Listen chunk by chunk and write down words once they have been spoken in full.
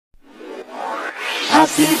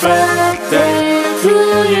Happy birthday to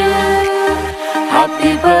you.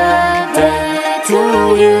 Happy birthday to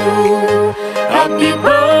you. Happy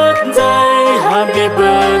birthday, happy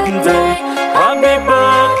birthday, happy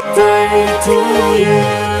birthday to you.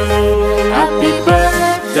 Happy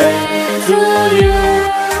birthday to you.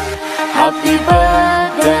 Happy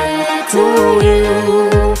birthday to you.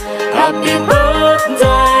 Happy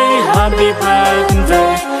birthday, happy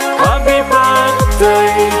birthday, happy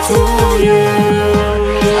birthday to you.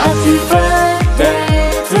 Happy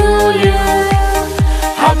birthday to you.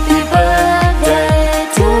 Happy birthday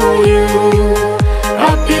to you.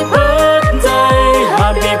 Happy birthday,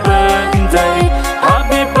 happy birthday,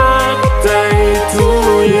 happy birthday to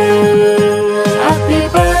you. Happy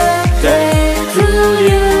birthday to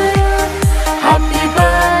you. Happy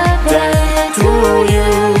birthday to you.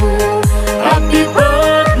 Happy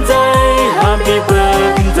birthday, happy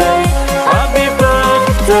birthday, happy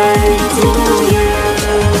birthday to you.